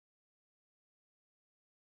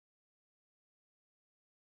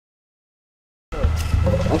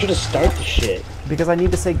want you to start the shit? Because I need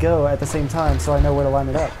to say go at the same time so I know where to line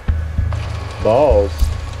it up. Balls.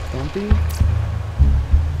 Don't be.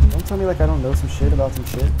 Don't tell me like I don't know some shit about some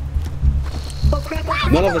shit.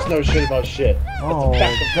 None of us know shit about shit. Oh,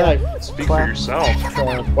 that Speak for yourself.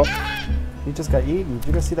 What? He just got eaten. Did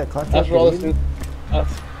you guys see that claptrap? That's what all this.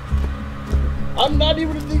 I'm not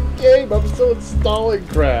even in the game. I'm still installing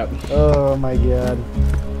crap. Oh my god.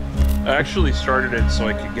 I actually started it so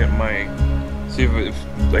I could get my... See if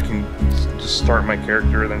I can just start my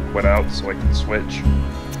character and then quit out so I can switch.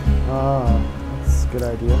 Ah, that's a good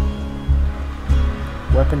idea.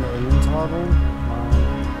 Weapon aim toggle?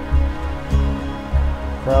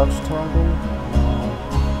 Crouch toggle?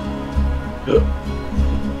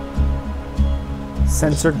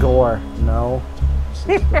 Sensor gore? No.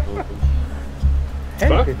 Fuck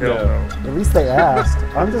Hell no. no. At least they asked.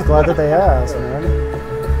 I'm just glad that they asked, man.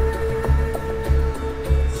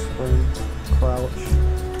 Sprint, crouch,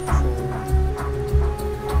 control,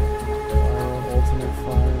 ultimate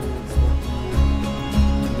fire,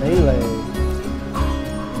 melee.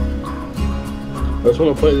 I just want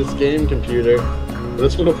to play this game, computer. I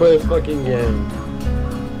just want to play this fucking game.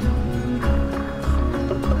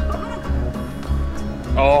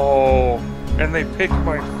 Oh, and they picked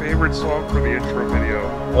my favorite song for the intro video.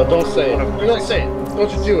 Oh, don't say it. Don't say it.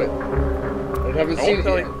 Don't you do it. I haven't seen it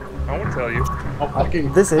yet. I won't tell you. I'll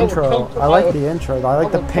fucking... This intro, I like the intro. I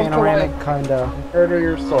like the panoramic kind of. Murder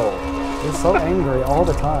your soul. You're so angry all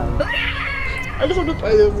the time. I just want to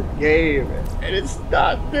play this game, and it's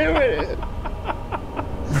not doing it.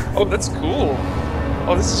 Oh, that's cool.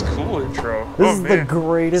 Oh, this is cool intro. This is the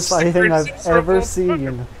greatest thing I've ever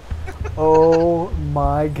seen. Oh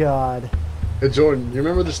my god. Hey Jordan, you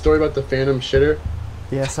remember the story about the Phantom Shitter?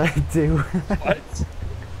 Yes, I do. What?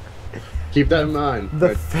 Keep that in mind. The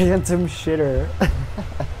Right? Phantom Shitter.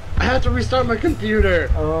 I have to restart my computer.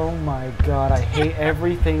 Oh my god, I hate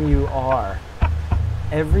everything you are.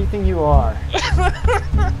 Everything you are.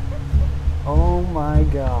 Oh my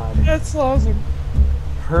god. That's awesome.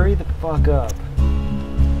 Hurry the fuck up.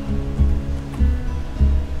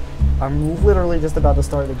 I'm literally just about to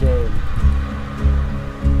start the game.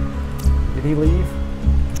 Did he leave?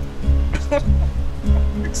 I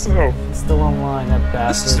think so. He's still online, that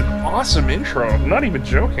This is bastard. an awesome intro. I'm not even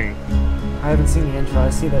joking. I haven't seen the intro. I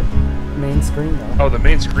see the main screen though. Oh, the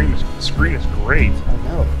main screen is great. I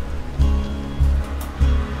know.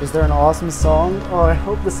 Is there an awesome song? Oh, I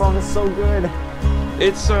hope the song is so good.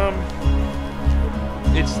 It's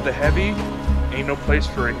the heavy. Ain't no place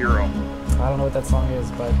for a hero. I don't know what that song is,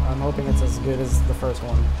 but I'm hoping it's as good as the first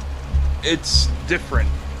one. It's different.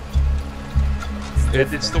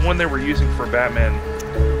 It's the one they were using for Batman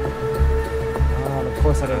Oh, of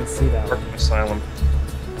course I didn't see that one. Arkham Asylum.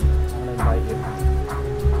 I'm gonna invite you.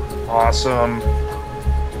 Awesome.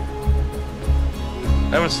 I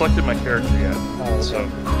haven't selected my character yet, Oh, okay. so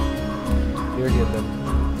You're good then.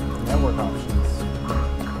 Network options.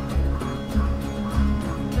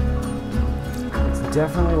 It's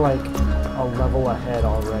definitely like a level ahead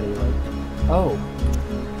already. Like, oh,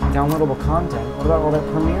 downloadable content. What about all that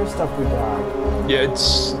Premiere stuff we got? yeah,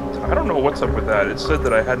 it's. I don't know what's up with that. It said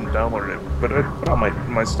that I hadn't downloaded it, but I put all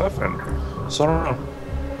my stuff in, so I don't know.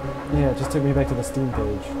 Yeah, it just took me back to the Steam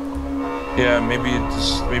page. Yeah, maybe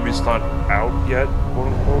it's not out yet, quote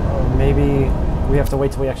unquote. Or maybe we have to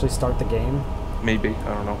wait till we actually start the game. Maybe,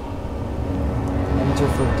 I don't know. Enter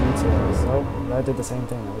for details. Oh, that did the same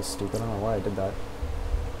thing. That was stupid. I don't know why I did that.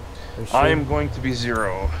 I am going to be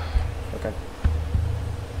 0. Okay.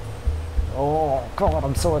 Oh, God,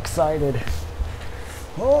 I'm so excited.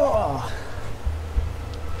 Oh,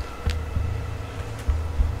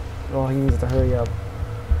 he needs to hurry up.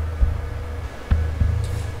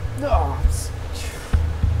 Oh,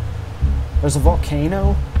 there's a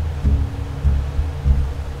volcano?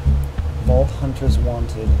 Vault Hunters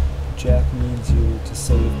wanted. Jack needs you to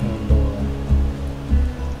save Pandora.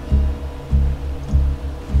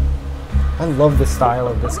 I love the style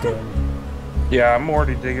of this game. Yeah, I'm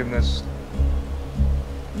already digging this.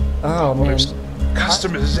 Oh, man. There's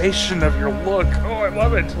customization of your look. Oh, I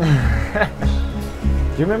love it.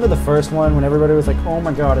 Do you remember the first one when everybody was like, oh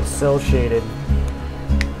my god, it's cel shaded?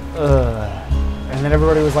 And then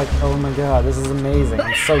everybody was like, oh my god, this is amazing.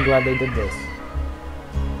 I'm so glad they did this.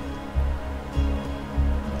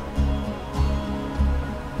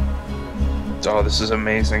 Oh, this is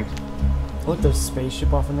amazing. Look, there's a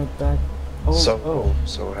spaceship off in the back. Oh,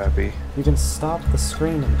 So happy. You can stop the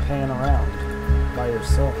screen and pan around by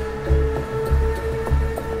yourself.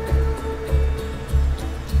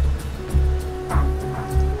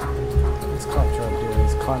 What's Claptrap doing?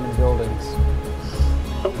 He's climbing buildings.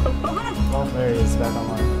 Oh, there he is, back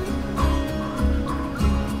online.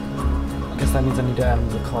 I guess that means I need to add him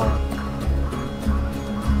to the call.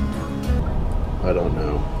 I don't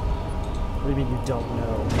know. What do you mean you don't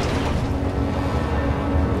know?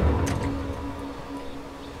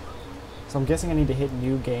 So I'm guessing I need to hit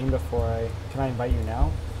new game before I... Can I invite you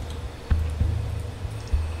now?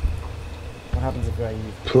 What happens if I...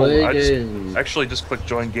 Play I game. actually just click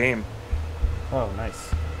join game. Oh,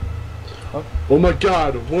 nice. Oh my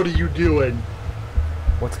god, what are you doing?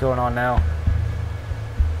 What's going on now?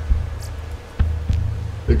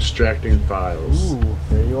 Extracting files. Ooh,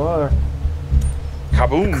 there you are.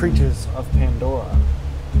 Kaboom! Creatures of Pandora.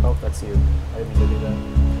 Oh, that's you. I didn't mean to do that.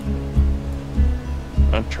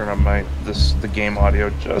 I'll turn on the game audio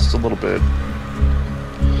just a little bit.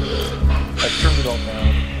 I turned it all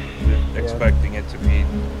down. Expecting it to be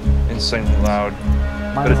insanely loud.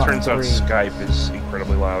 Mine But it was on turns out 3. Skype is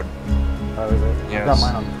incredibly loud. Oh, is it? I got Yes.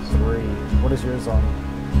 mine on 3. What is yours on?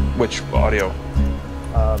 Which audio?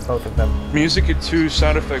 Both of them. Music at 2,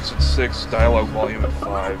 sound effects at 6, dialogue volume at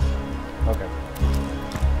 5. Okay.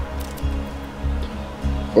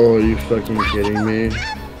 Oh, are you fucking kidding me?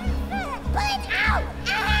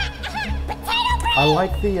 I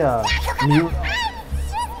like the, mute...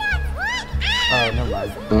 Oh, never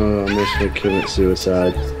mind. Oh, I missed my commit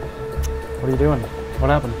suicide. What are you doing? What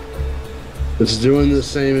happened? It's doing the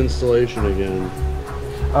same installation again.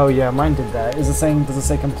 Oh yeah, mine did that. Is it saying, does it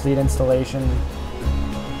say complete installation?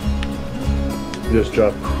 Just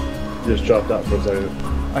dropped out for a second.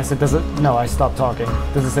 I said, does it? No, I stopped talking.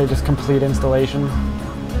 Does it say just complete installation?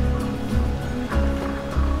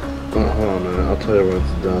 Oh, hold on a minute. I'll tell you when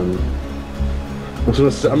it's done. I'm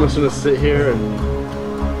just gonna sit here and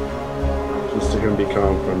just sit here and be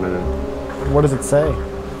calm for a minute. What does it say?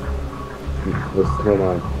 Hold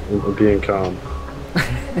on. I'm being calm.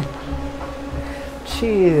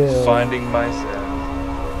 Chill. Finding myself.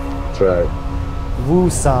 That's right.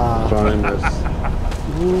 Woosa. Find this.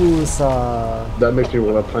 Woosa. That makes me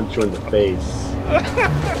want to punch you in the face.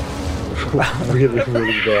 Really,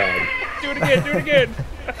 really bad. Do it again, do it again!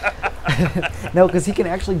 No, because he can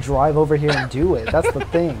actually drive over here and do it. That's the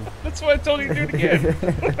thing. That's why I told you to do it again.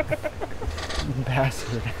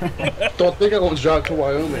 Bastard. Don't think I won't drive to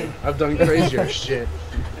Wyoming. I've done crazier shit.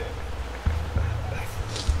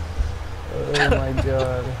 Oh my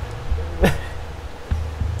god.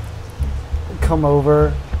 Come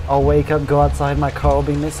over, I'll wake up, go outside, my car will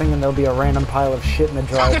be missing, and there'll be a random pile of shit in the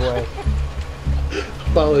driveway.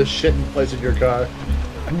 Pile of shit in place of your car.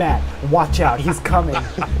 Matt, watch out, he's coming.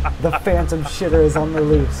 The phantom shitter is on the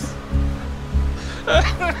loose.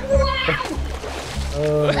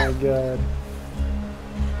 Oh my god.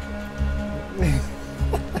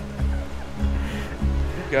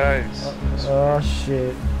 Guys. Oh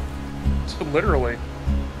shit. So literally.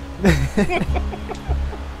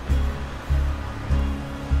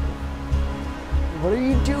 What are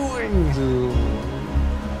you doing?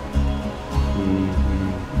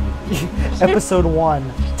 Episode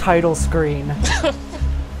 1, title screen.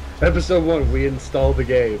 Episode 1, we installed the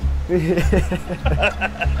game.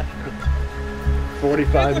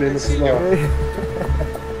 45 minutes long.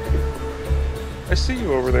 I see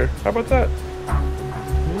you over there. How about that?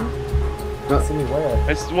 See me where?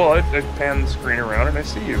 I pan the screen around and I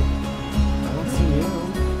see you. I don't see you.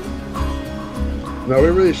 No, we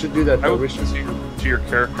really should do that I though. would We should. see to your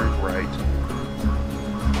character's right.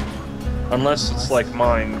 Unless it's like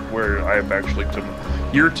mine, where I have actually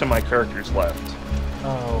you're to my character's left.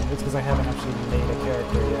 Oh, it's because I haven't actually made a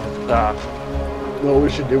character yet. Ah, No, we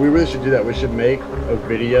really should do that. We should make a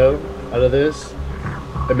video out of this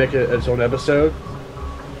and make it its own episode.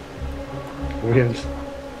 We're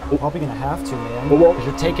Probably gonna have to, man. But we'll- Because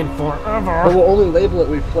you're taking forever. But we'll only label it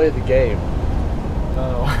we play the game.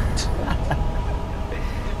 Oh.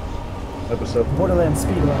 Episode. Borderlands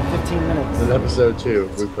speedrun, 15 minutes. In episode 2,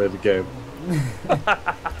 we play the game.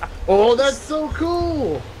 Oh, that's so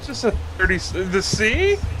cool! just a 30. The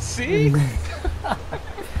see? See?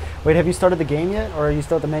 Wait, have you started the game yet, or are you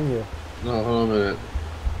still at the menu? No, hold on a minute.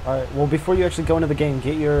 Alright, well before you actually go into the game,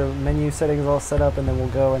 get your menu settings all set up and then we'll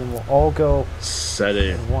go and we'll all go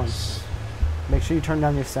Settings. at once. Make sure you turn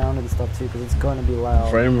down your sound and stuff too, because it's going to be loud.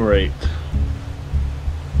 Frame rate.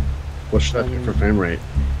 What should I pick for frame rate?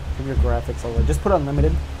 Put your graphics all the way. Just put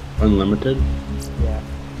unlimited. Unlimited? Yeah.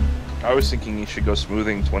 I was thinking you should go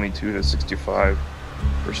smoothing 22 to 65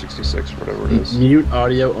 or 66, whatever it is. Mute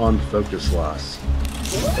audio on focus loss.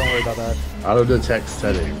 Don't worry about that. Auto detect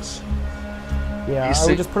settings. Yeah, I see-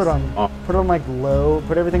 would just put it on like low,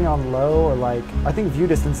 put everything on low, or like, I think view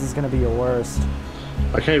distance is gonna be your worst.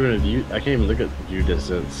 I can't even look at view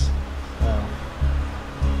distance. Oh.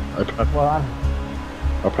 Well,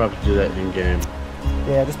 I'll probably do that in game.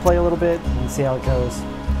 yeah, just play a little bit and see how it goes.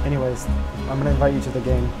 Anyways, I'm gonna invite you to the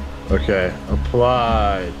game. Okay,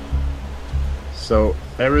 applied. So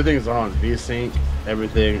everything's on VSync,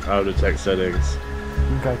 everything out of text settings,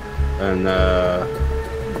 Okay. and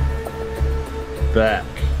back.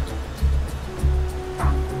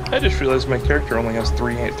 I just realized my character only has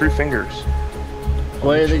three fingers.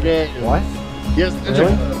 Play the game. What? Yes,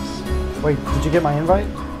 Really? really? Wait, did you get my invite?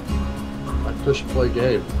 I push play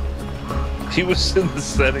game. He was in the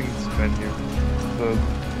settings menu.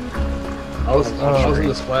 I was in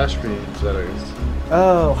the splash screen settings.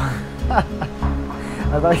 Oh.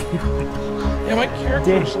 I thought you... Yeah, my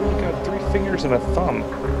character's only got 3 fingers and a thumb.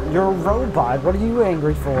 You're a robot. What are you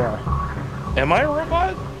angry for? Am I a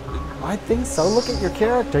robot? I think so. Look at your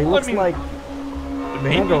character. He Well, I looks mean, like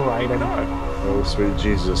Maybe. handwriting. Not. Oh, sweet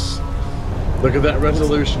Jesus. Look at that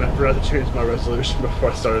resolution. I forgot to change my resolution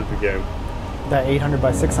before I started the game. that 800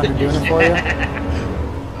 by 600 doing it for you.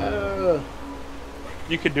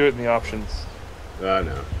 You could do it in the options. I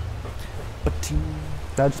know.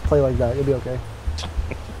 Now just play like that. You'll be okay.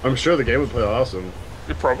 I'm sure the game would play awesome.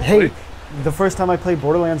 Probably. Hey, the first time I played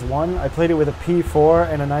Borderlands 1, I played it with a P4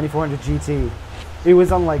 and a 9400 GT. It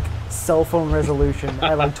was on like cell phone resolution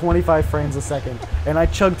at like 25 frames a second. And I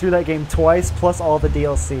chugged through that game twice, plus all the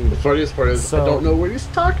DLC. The funniest part is So- I don't know what he's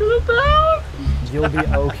talking about. You'll be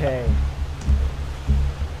okay.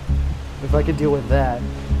 If I could deal with that.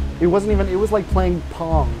 It wasn't even, it was like playing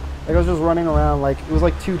Pong. Like I was just running around, like, it was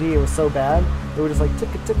like 2D, it was so bad. It was just like,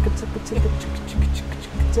 ticka ticka ticka ticka ticka ticka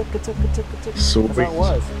ticka ticka ticka ticka. Sweet. That's how it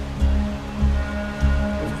was.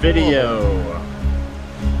 Video.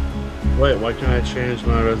 Wait, why can't I change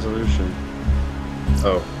my resolution?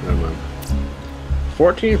 Oh, never mind.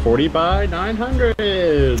 1440 by 900.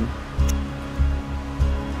 Good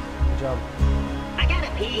job. I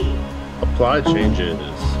gotta pee. Apply changes.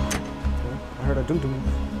 I heard a dum dum.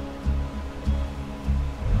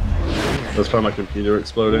 That's probably my computer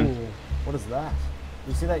exploding. Ooh, what is that?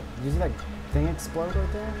 You see that? You see that thing explode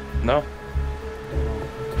right there? No.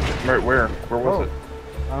 Where? Where was Oh. it?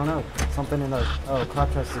 I don't know. Something in the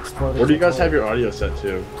crop chest exploded. Where do you guys have your audio set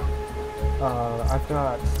to? I've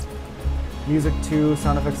got music 2,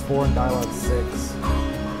 sound effects 4, and dialogue 6.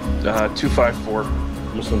 254.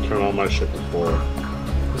 I'm just gonna turn all my shit to 4.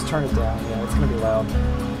 Just turn it down. Yeah, it's gonna be loud.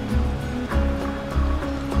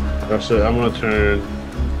 Actually, I'm gonna turn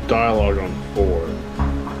dialogue on 4.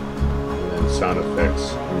 And then sound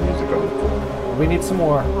effects and music on 4. We need some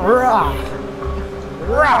more. Rah!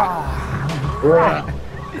 Rah! Right.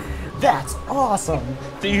 That's awesome.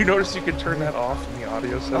 Do you notice you can turn that off in the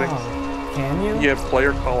audio settings? Oh, can you? You have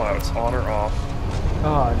player callouts on or off.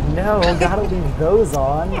 Oh no, gotta leave those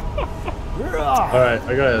on. Rah! Alright,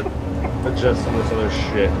 I gotta adjust some of this other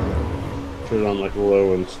shit. Put it on like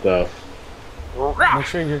low and stuff. Make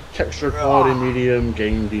sure you're. Texture quality medium,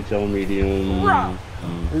 game detail medium.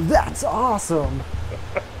 That's awesome.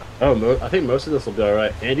 Oh, I think most of this will be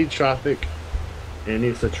alright. Anti-tropic,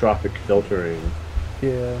 anisotropic filtering.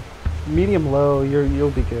 Yeah. Medium low, you'll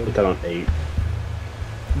be Put good. that on 8.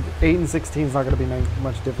 8 and 16 is not gonna be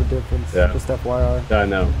much difference. Yeah. Just FYI. Yeah, I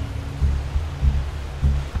know.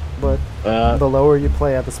 But the lower you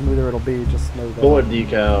play at, the smoother it'll be. Just know that. Bullet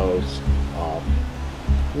decals off.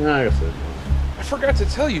 Yeah, I guess it. I forgot to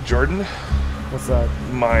tell you, Jordan. What's that?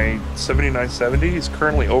 My 7970 is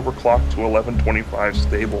currently overclocked to 1125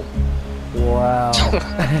 stable. Wow.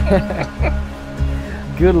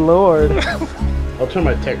 Good lord. I'll turn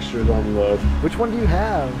my textures on low. Which one do you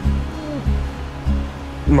have?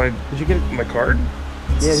 My Did you get? my card?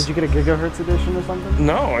 Yeah, did you get a gigahertz edition or something?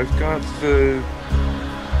 No, I've got the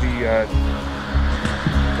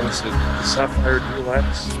what is it? The Sapphire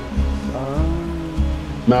Deluxe.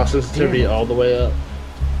 Mouse sensitivity all the way up.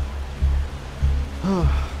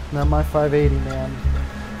 Not my 580, man.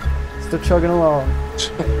 Still chugging along.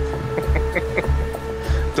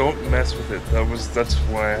 Don't mess with it. That's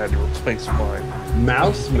why I had to replace mine.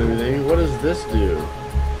 Mouse smoothing? What does this do?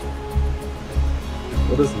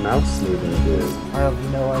 What does mouse smoothing do? I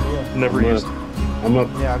have no idea. Never used it. I'm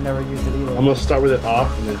gonna Yeah, I've never used it either. I'm gonna start with it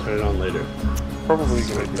off and then turn it on later. Probably a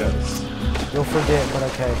good idea. You'll forget, but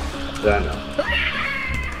okay. Yeah, I know.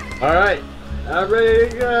 Alright, I'm ready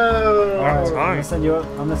to go! Alright, I'm time. gonna send you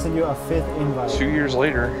a 5th invite. 2 years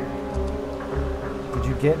later. Did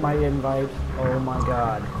you get my invite? Oh my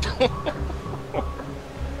god.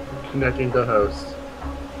 Connecting to host.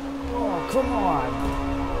 Oh, come on.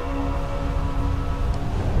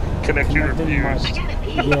 Connect your Connecting my- reviews. I gotta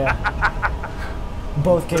pee. Yeah.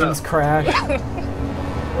 Both games crashed.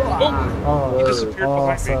 Oh, Oh, disappeared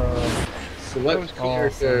behind me. awesome. Select cool.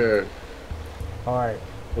 character. Alright.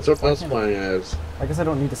 What's our else playing as? I guess I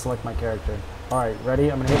don't need to select my character. Alright,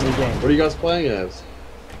 ready? I'm gonna hit new game. What are you guys playing as?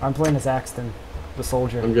 I'm playing as Axton, the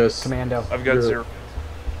soldier. I'm just Commando. I've got zero.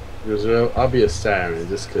 You're Zero. I'll be a Siren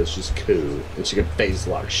just because she's cool and she can phase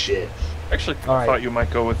lock shit. Actually, All I right. thought you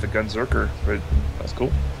might go with the Gunzerker, but that's cool.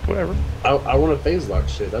 Whatever. I want to phase lock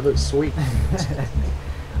shit. That looks sweet.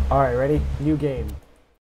 Alright, ready? New game.